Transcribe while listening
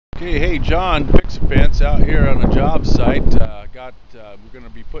Okay, hey John, Fix-A-Fence out here on a job site. We're going to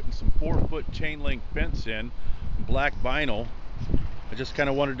be putting some 4-foot chain link fence in black vinyl. I just kind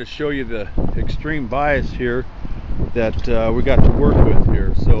of wanted to show you the extreme bias here that we got to work with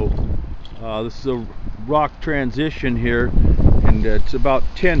here. So this is a rock transition here, and it's about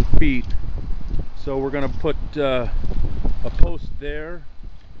 10 feet. So we're going to put a post there,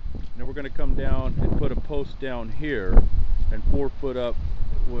 and then we're going to come down and put a post down here, and 4 foot up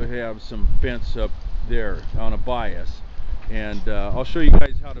we'll have some fence up there on a bias. And I'll show you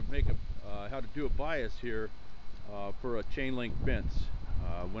guys how to make how to do a bias here for a chain link fence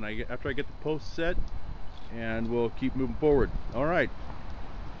after I get the post set, and we'll keep moving forward. All right.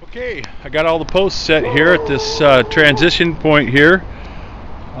 Okay, I got all the posts set here at this transition point here.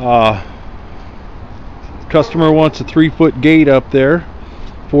 Customer wants a 3-foot gate up there,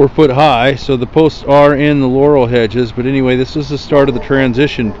 4 foot high, so the posts are in the laurel hedges. But anyway, this is the start of the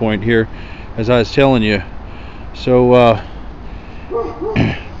transition point here, as I was telling you. So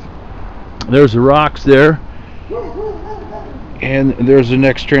there's the rocks there, and there's the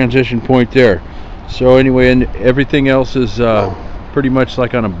next transition point there. So anyway, and everything else is pretty much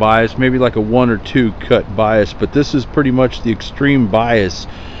like on a bias, maybe like a 1 or 2 cut bias, but this is pretty much the extreme bias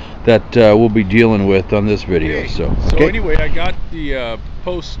that we'll be dealing with on this video. Okay. So anyway, I got the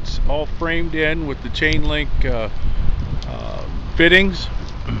posts all framed in with the chain link fittings.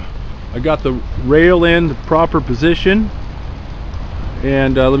 I got the rail in the proper position,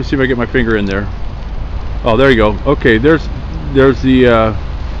 and let me see if I get my finger in there. Oh, there you go. Okay, there's the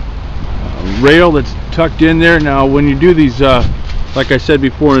rail that's tucked in there. Now when you do these, like I said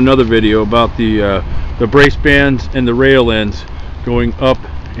before in another video about the brace bands and the rail ends going up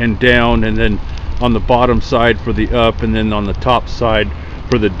and down, and then on the bottom side for the up, and then on the top side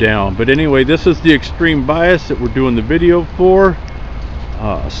for the down. But anyway, this is the extreme bias that we're doing the video for.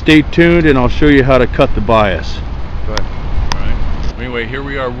 Stay tuned and I'll show you how to cut the bias. Go ahead. Alright, anyway, here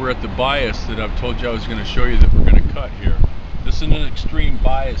we are. We're at the bias that I've told you I was going to show you that we're going to cut here. This is an extreme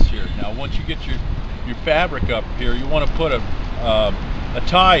bias here. Now once you get your fabric up here, you want to put a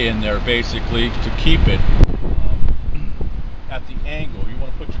tie in there basically to keep it at the angle. You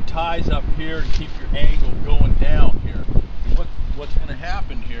want to put your ties up here and keep your angle going down here. And what's going to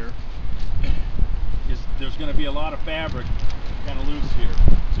happen here is there's going to be a lot of fabric kind of loose here.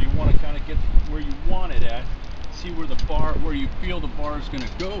 So you want to kind of get where you want it at, see where you feel the bar is going to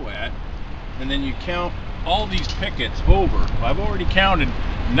go at, and then you count all these pickets over. I've already counted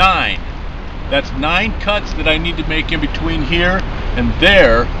 9. That's 9 cuts that I need to make in between here and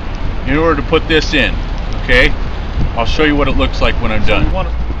there in order to put this in. Okay? I'll show you what it looks like when I'm done.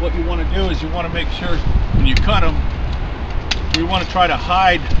 What you want to do is you want to make sure when you cut them, you want to try to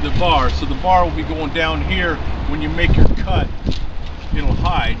hide the bar. So the bar will be going down here when you make your cut. It'll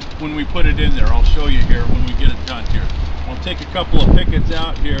hide when we put it in there. I'll show you here when we get it done here. I'll take a couple of pickets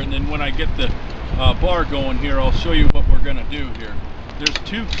out here, and then when I get the bar going here, I'll show you what we're going to do here. There's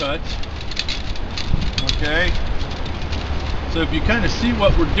 2 cuts. Okay. So if you kind of see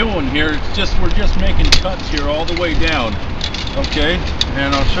what we're doing here, we're just making cuts here all the way down. Okay,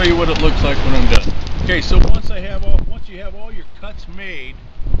 and I'll show you what it looks like when I'm done. Okay, so once you have all your cuts made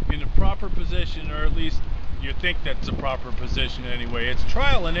in the proper position, or at least you think that's the proper position anyway, it's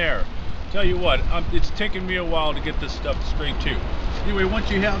trial and error. Tell you what, it's taken me a while to get this stuff straight too. Anyway, once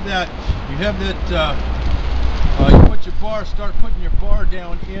you have that, you put your bar, start putting your bar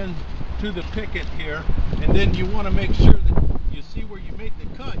down in to the picket here, and then you want to make sure that you see where you made the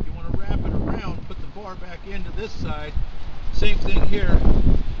cut. You want to wrap it around, put the bar back into this side. Same thing here.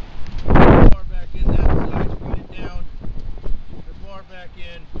 Put the bar back in that side, feed it down, the bar back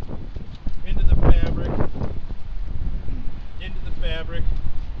into the fabric,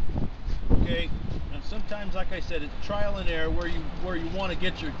 okay. And sometimes, like I said, it's trial and error where you want to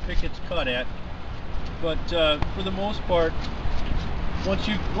get your pickets cut at. But for the most part, once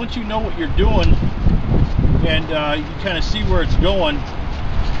you know what you're doing, and you kind of see where it's going,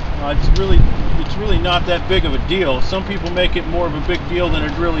 it's really not that big of a deal. Some people make it more of a big deal than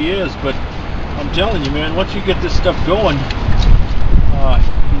it really is, but I'm telling you, man, once you get this stuff going,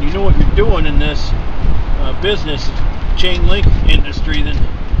 and you know what you're doing in this business, chain link industry, then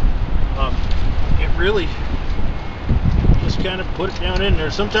it really just kind of put it down in there.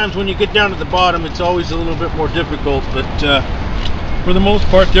 Sometimes when you get down to the bottom, it's always a little bit more difficult, but for the most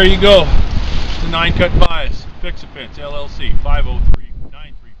part, there you go. The 9 cut bias. Fix-A-Fence LLC 503.